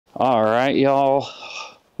All right, y'all.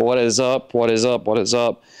 What is up? What is up? What is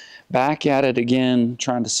up? Back at it again,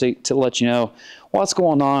 trying to let you know what's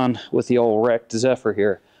going on with the old wrecked Zephyr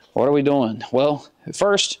here. What are we doing? Well, at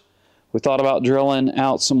first, we thought about drilling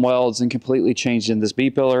out some welds and completely changing this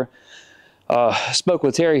B-pillar. Spoke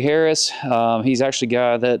with Terry Harris. He's actually a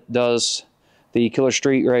guy that does the Killer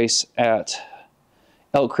Street race at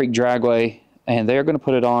Elk Creek Dragway, and they're going to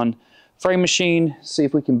put it on frame machine, see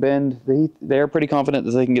if we can bend. They're pretty confident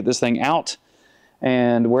that they can get this thing out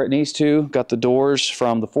and where it needs to. Got the doors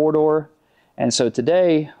from the 4-door. And so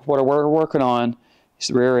today, what we're working on is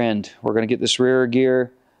the rear end. We're going to get this rear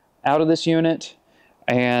gear out of this unit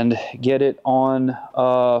and get it on,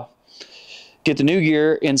 get the new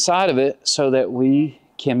gear inside of it so that we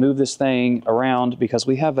can move this thing around, because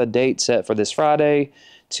we have a date set for this Friday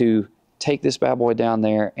to take this bad boy down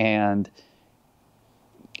there and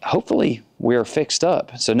hopefully we're fixed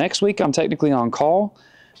up. So next week I'm technically on call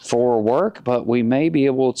for work, but we may be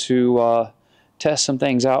able to test some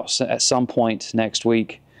things out at some point next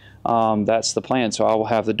week. That's the plan. So I will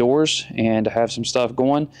have the doors and have some stuff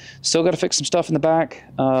going. Still got to fix some stuff in the back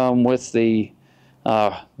with the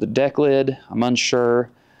deck lid. I'm unsure.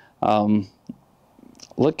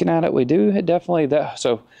 Looking at it, we do definitely that.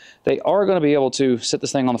 So they are going to be able to set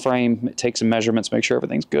this thing on the frame, take some measurements, make sure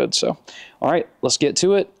everything's good. So, all right, let's get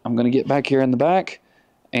to it. I'm going to get back here in the back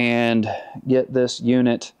and get this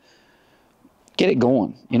unit, get it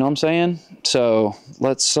going. You know what I'm saying? So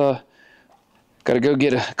let's, got to go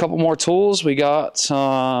get a couple more tools. We got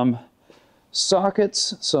some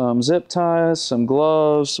sockets, some zip ties, some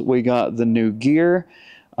gloves. We got the new gear.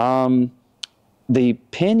 The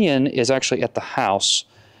pinion is actually at the house.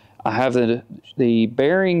 I have the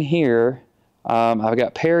bearing here. I've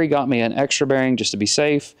got Perry got me an extra bearing just to be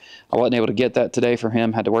safe. I wasn't able to get that today for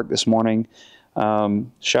him. Had to work this morning.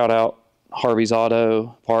 Shout out Harvey's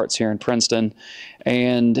Auto Parts here in Princeton.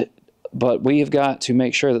 But we have got to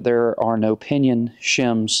make sure that there are no pinion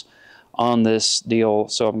shims on this deal.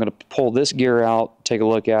 So I'm going to pull this gear out, take a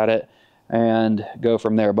look at it, and go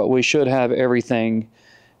from there. But we should have everything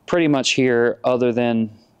pretty much here other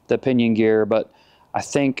than the pinion gear, but I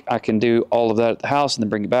think I can do all of that at the house and then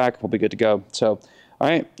bring it back. We'll be good to go. So, all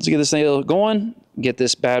right, let's get this thing going, get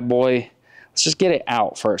this bad boy. Let's just get it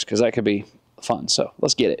out first, because that could be fun. So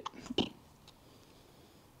let's get it.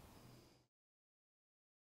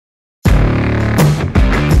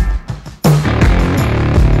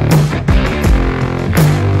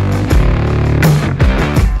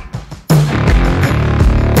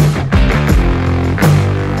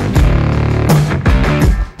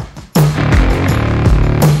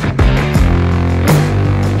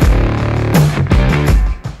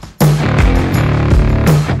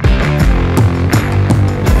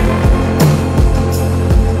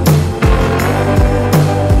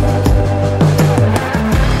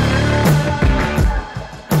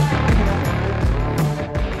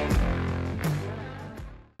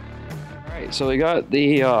 So we got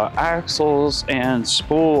the axles and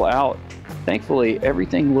spool out. Thankfully,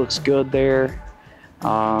 everything looks good there.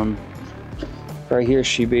 Right here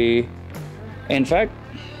she be. In fact,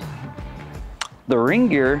 the ring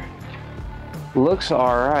gear looks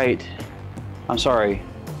all right. I'm sorry.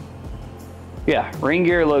 Yeah, ring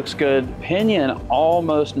gear looks good. Pinion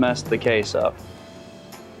almost messed the case up.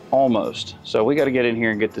 Almost. So we got to get in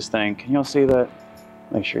here and get this thing. Can y'all see that?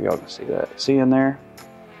 Make sure y'all can see that. See in there?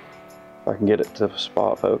 If I can get it to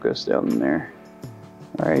spot focus down in there.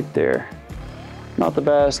 Right there. Not the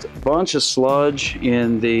best. Bunch of sludge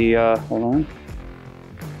in the, hold on.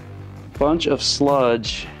 Bunch of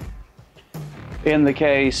sludge in the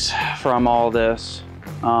case from all this.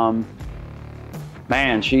 Man,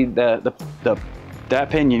 that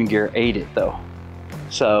pinion gear ate it though.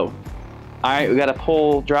 So, all right, we got to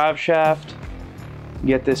pull drive shaft,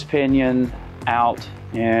 get this pinion out,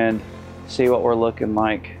 and see what we're looking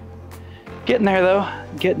like. Getting there though,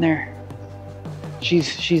 getting there.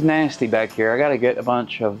 She's nasty back here. I gotta get a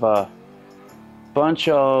bunch of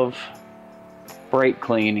brake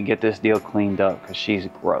clean and get this deal cleaned up, because she's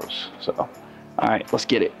gross. So, all right, let's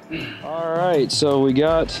get it. All right, so we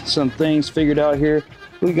got some things figured out here.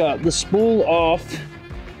 We got the spool off.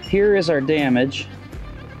 Here is our damage.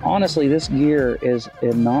 Honestly, this gear is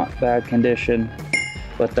in not bad condition,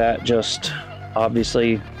 but that just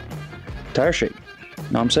obviously tire shake. Know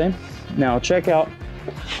what I'm saying? Now check out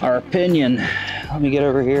our pinion. Let me get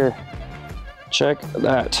over here. Check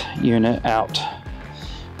that unit out.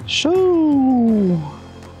 Shoo!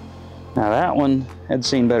 Now that one had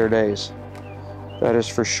seen better days. That is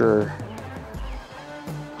for sure.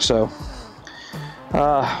 So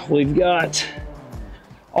we've got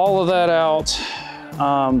all of that out.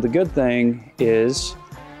 The good thing is,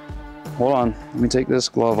 hold on, let me take this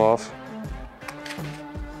glove off.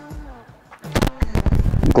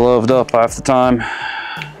 Gloved up half the time.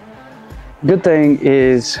 Good thing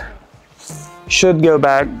is, should go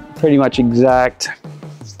back pretty much exact.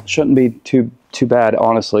 Shouldn't be too bad,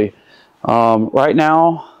 honestly. Right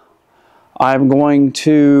now, I'm going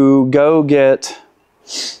to go get,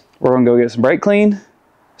 we're gonna go get some brake clean,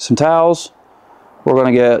 some towels. We're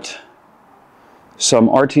gonna get some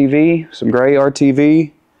RTV, some gray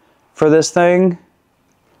RTV for this thing.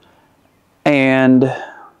 And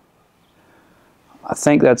I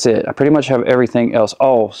think that's it. I pretty much have everything else.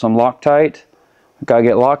 Oh, some Loctite. Gotta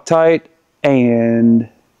get Loctite. And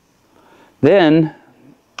then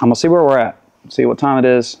I'm gonna see where we're at. See what time it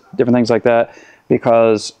is, different things like that.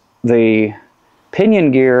 Because the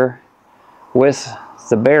pinion gear with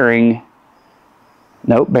the bearing,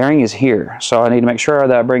 nope, bearing is here. So I need to make sure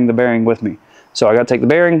that I bring the bearing with me. So I gotta take the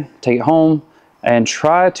bearing, take it home, and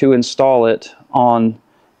try to install it on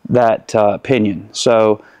that pinion.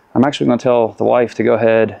 So I'm actually gonna tell the wife to go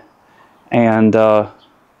ahead and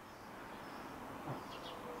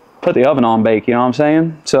put the oven on bake, you know what I'm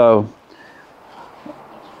saying? So,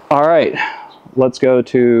 all right, let's go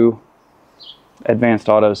to Advanced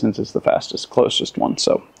Auto since it's the fastest, closest one.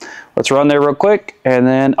 So let's run there real quick, and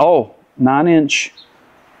then, oh, 9-inch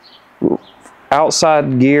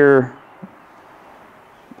outside gear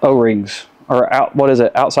O-rings, or out, what is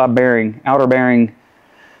it, outside bearing, outer bearing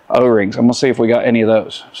O-rings. I'm gonna see if we got any of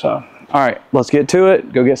those. So, all right, let's get to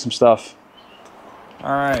it, go get some stuff. All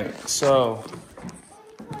right, so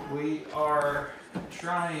we are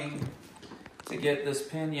trying to get this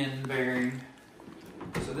pinion bearing.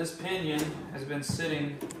 So this pinion has been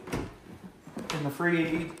sitting in the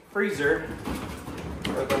freezer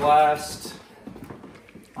for the last,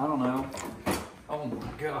 I don't know, oh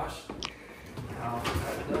my gosh.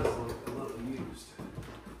 That does look a little used.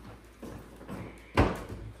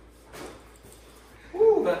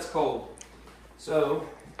 Woo, that's cold. So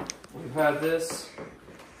we've had this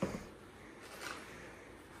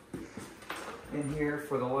in here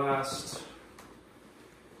for the last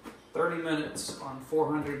 30 minutes on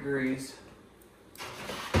 400 degrees.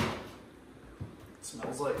 It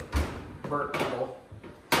smells like burnt metal.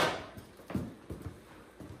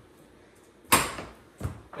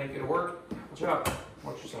 Think it'll work? Watch out.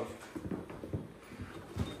 Watch yourself.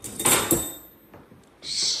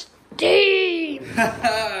 Steve!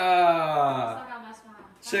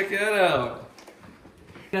 Check that out.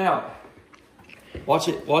 Now, watch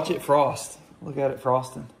it frost. Look at it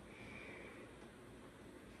frosting.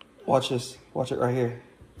 Watch this. Watch it right here.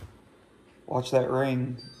 Watch that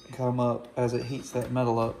ring come up as it heats that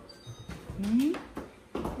metal up. Mm-hmm.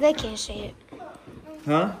 They can't see it.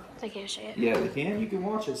 Huh? They can't see it. Yeah, they can. You can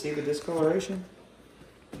watch it. See the discoloration?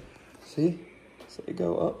 See? See it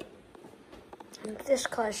go up? And this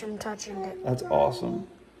close from touching it. That's awesome.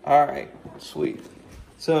 All right. Sweet.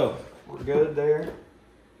 So, we're good there.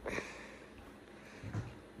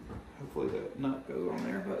 Hopefully the nut goes on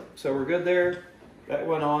there. But so we're good there. That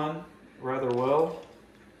went on rather well.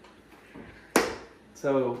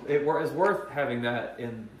 So it is worth having that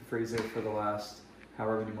in the freezer for the last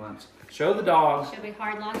however many months. Show the dog. Should we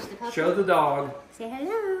hard launch the puppy? Show the dog. Say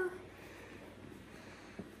hello.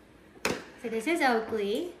 So this is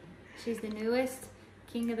Oakley. She's the newest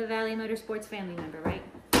King of the Valley Motorsports family member, right?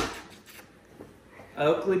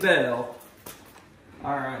 Oakley Bell.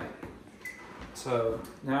 All right. So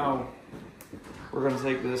now we're going to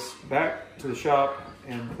take this back to the shop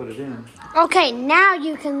and put it in. Okay, now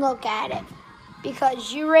you can look at it.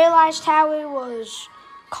 Because you realized how it was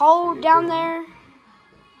cold down there.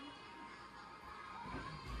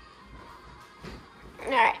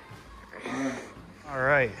 Alright.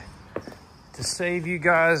 Alright. To save you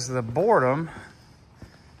guys the boredom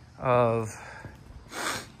of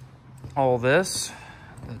all this,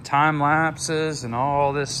 the time lapses and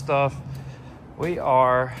all this stuff, we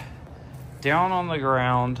are down on the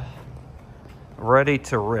ground, ready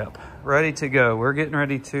to rip, ready to go. We're getting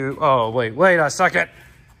ready to, oh, wait a second.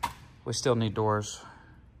 We still need doors.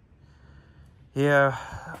 Yeah,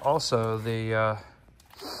 also the,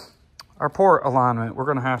 our port alignment, we're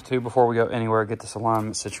gonna have to, before we go anywhere, get this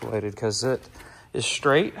alignment situated because it is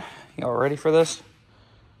straight. Y'all ready for this?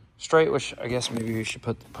 Straight, which I guess maybe we should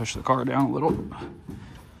push the car down a little.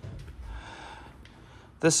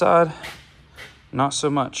 This side, not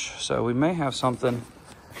so much. So we may have something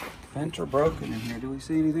bent or broken in here. Do we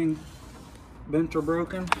see anything bent or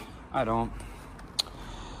broken? I don't.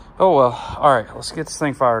 Oh well, all right, let's get this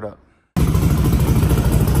thing fired up.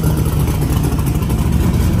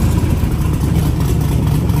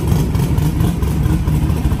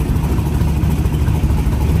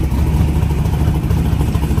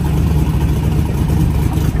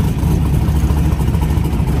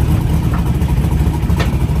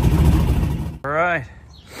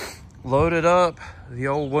 loaded up the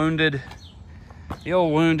old wounded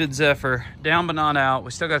Zephyr, down but not out.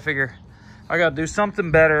 We still got to figure, I got to do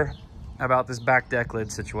something better about this back deck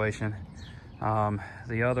lid situation.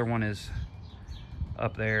 The other one is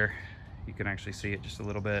up there. You can actually see it just a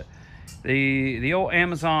little bit. The old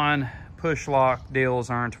Amazon push lock deals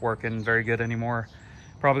aren't working very good anymore.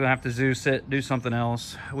 Probably gonna have to Zeus it, do something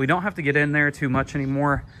else. We don't have to get in there too much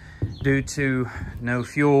anymore due to no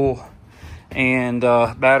fuel and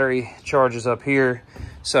battery charges up here.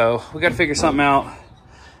 So we got to figure something out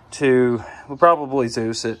we'll probably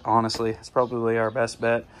Zeus it, honestly. It's probably our best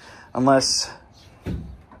bet, unless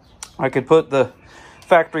I could put the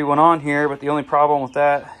factory one on here, but the only problem with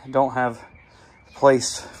that, I don't have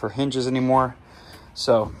place for hinges anymore.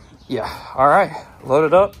 So yeah, all right,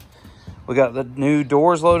 loaded up. We got the new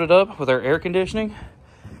doors loaded up with our air conditioning,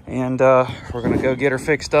 and we're gonna go get her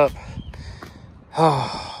fixed up.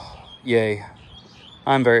 Oh, yay.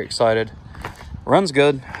 I'm very excited. Runs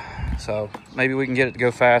good, so maybe we can get it to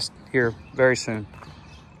go fast here very soon.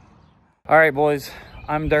 All right, boys,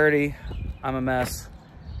 I'm dirty. I'm a mess.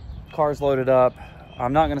 Car's loaded up.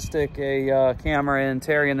 I'm not gonna stick a camera in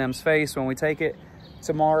Terry and them's face when we take it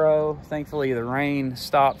tomorrow. Thankfully, the rain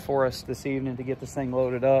stopped for us this evening to get this thing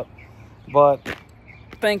loaded up. But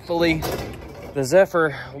thankfully, the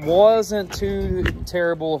Zephyr wasn't too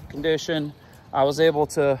terrible condition. I was able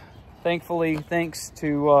to, thankfully, thanks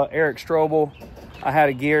to Eric Strobel, I had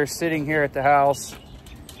a gear sitting here at the house,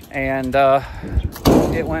 and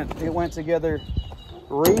it went together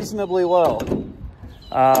reasonably well.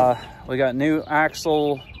 We got new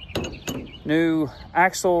axle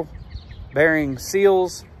bearing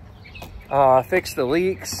seals, fixed the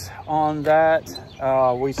leaks on that.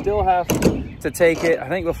 We still have to take it, I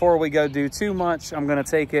think before we go do too much, I'm gonna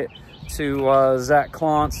take it to Zach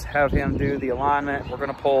Klontz, have him do the alignment. We're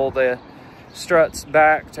gonna pull the struts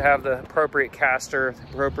back to have the appropriate caster,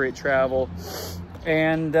 appropriate travel.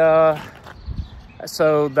 And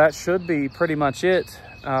so that should be pretty much it.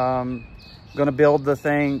 Gonna build the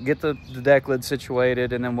thing, get the deck lid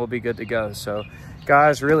situated, and then we'll be good to go. So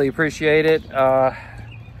guys, really appreciate it.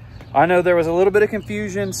 I know there was a little bit of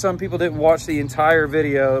confusion. Some people didn't watch the entire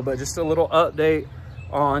video, but just a little update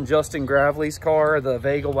on Justin Gravely's car, the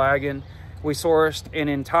Vega wagon. We sourced an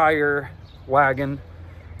entire wagon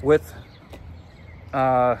with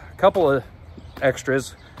a couple of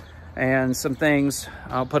extras and some things.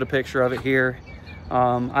 I'll put a picture of it here.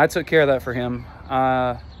 I took care of that for him.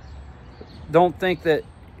 Don't think that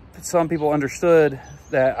some people understood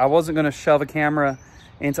that I wasn't going to shove a camera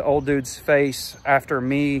into old dude's face after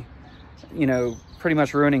me, you know, pretty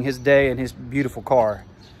much ruining his day and his beautiful car.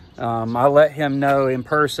 I let him know in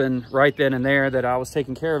person right then and there that I was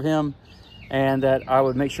taking care of him and that I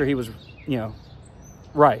would make sure he was, you know,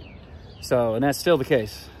 right. So, and that's still the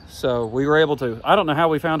case. So we were able to, I don't know how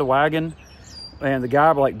we found a wagon, and the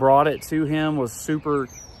guy like brought it to him, was super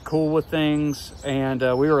cool with things, and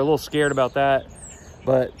we were a little scared about that,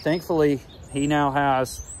 but thankfully he now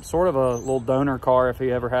has sort of a little donor car if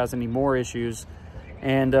he ever has any more issues.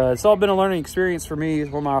 And it's all been a learning experience for me.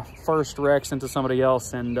 It's one of my first wrecks into somebody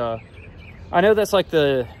else, and I know that's like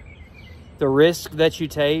the risk that you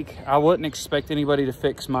take. I wouldn't expect anybody to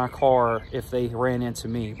fix my car if they ran into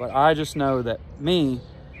me, but I just know that me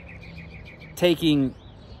taking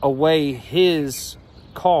away his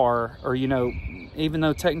car, or, you know, even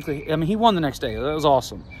though technically, I mean, he won the next day, that was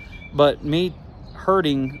awesome, but me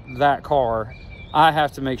hurting that car, I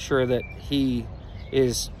have to make sure that he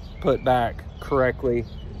is put back correctly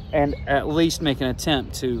and at least make an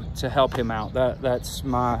attempt to help him out. That's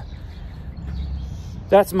my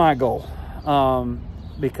goal,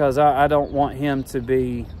 because I don't want him to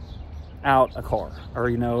be out a car, or,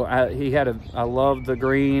 you know, I love the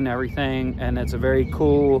green, everything, and it's a very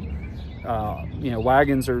cool, you know,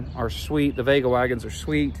 wagons are sweet. The Vega wagons are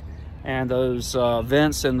sweet, and those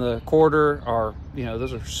vents in the quarter are, you know,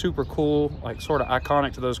 those are super cool, like sort of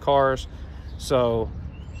iconic to those cars. So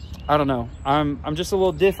I don't know, I'm just a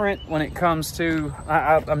little different when it comes to,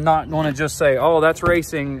 I'm not going to just say, oh, that's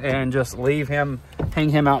racing, and just leave him, hang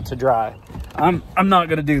him out to dry. I'm not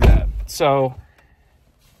going to do that. So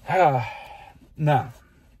no,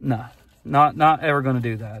 not ever going to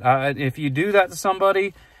do that. If you do that to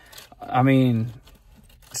somebody, I mean,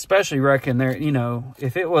 especially reckon there, you know,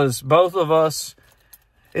 if it was both of us,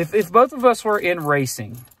 if both of us were in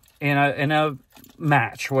racing, in a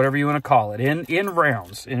match, whatever you want to call it, in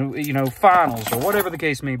rounds, in, you know, finals, or whatever the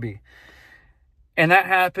case may be, and that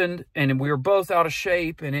happened, and we were both out of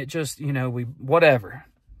shape, and it just, you know, whatever,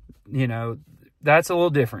 you know, that's a little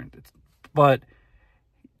different. But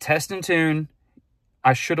test and tune,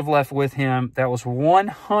 I should have left with him. That was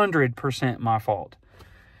 100% my fault.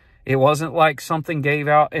 It wasn't like something gave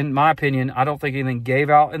out. In my opinion, I don't think anything gave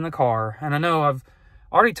out in the car. And I know I've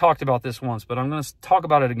already talked about this once, but I'm going to talk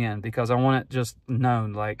about it again because I want it just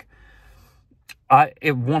known. Like,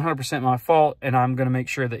 it 100% my fault, and I'm going to make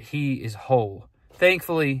sure that he is whole.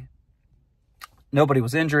 Thankfully, nobody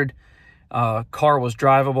was injured. Car was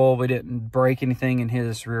drivable. We didn't break anything in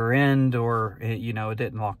his rear end, or, you know, it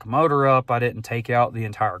didn't lock the motor up. I didn't take out the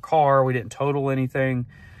entire car. We didn't total anything.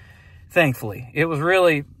 Thankfully, it was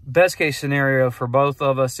really best case scenario for both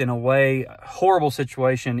of us in a way. Horrible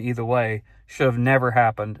situation either way. Should have never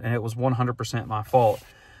happened, and it was 100% my fault.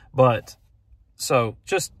 But so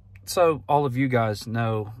just so all of you guys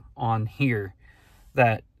know on here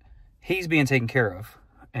that he's being taken care of,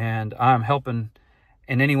 and I'm helping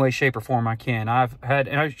in any way, shape, or form I can. I've had,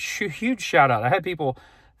 and a huge shout out. I had people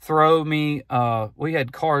throw me, we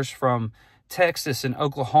had cars from Texas and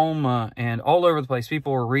Oklahoma and all over the place.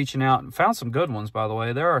 People were reaching out and found some good ones, by the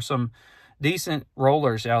way. There are some decent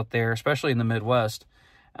rollers out there, especially in the Midwest,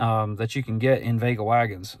 that you can get in Vega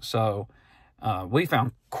wagons. So we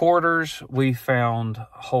found quarters, we found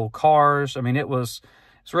whole cars. I mean, it's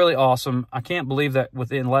really awesome. I can't believe that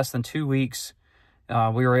within less than 2 weeks,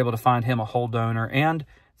 we were able to find him a whole donor. And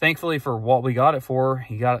thankfully for what we got it for,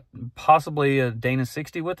 he got possibly a Dana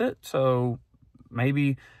 60 with it. So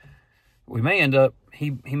maybe we may end up,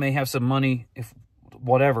 he may have some money, if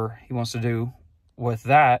whatever he wants to do with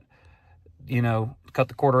that, you know, cut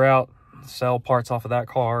the quarter out, sell parts off of that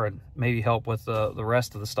car, and maybe help with the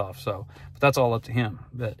rest of the stuff. So, but that's all up to him.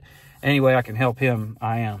 But anyway, I can help him,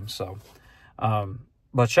 I am. So,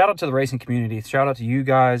 but shout out to the racing community. Shout out to you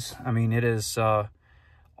guys. I mean, it is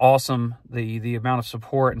awesome, the amount of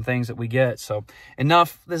support and things that we get. So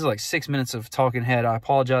enough. This is like 6 minutes of talking head. I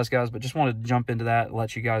apologize, guys, but just wanted to jump into that and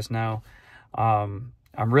let you guys know. I'm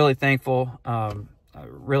really thankful. I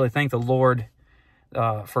really thank the Lord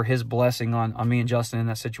for his blessing on me and Justin in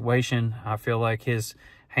that situation. I feel like his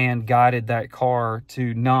hand guided that car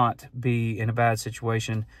to not be in a bad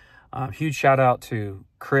situation. Huge shout out to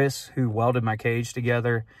Chris, who welded my cage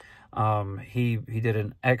together. He did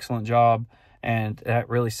an excellent job, and that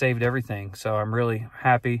really saved everything. So I'm really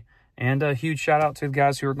happy. And a huge shout out to the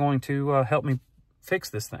guys who are going to help me fix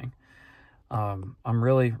this thing. I'm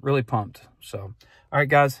really, really pumped. So, all right,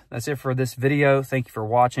 guys, that's it for this video. Thank you for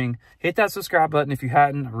watching. Hit that subscribe button if you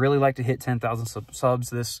hadn't. I'd really like to hit 10,000 subs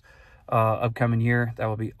this upcoming year. That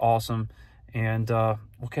would be awesome. And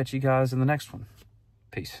we'll catch you guys in the next one.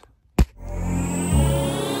 Peace.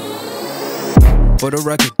 For the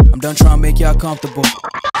record, I'm done trying to make y'all comfortable.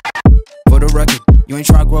 For the record, you ain't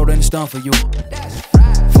trying to grow, then it's done for you.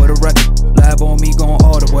 For the record, lab on me going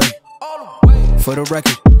all the way. For the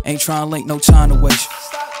record, ain't trying to link, no time to waste.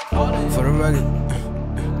 For the record,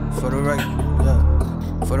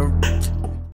 yeah. For the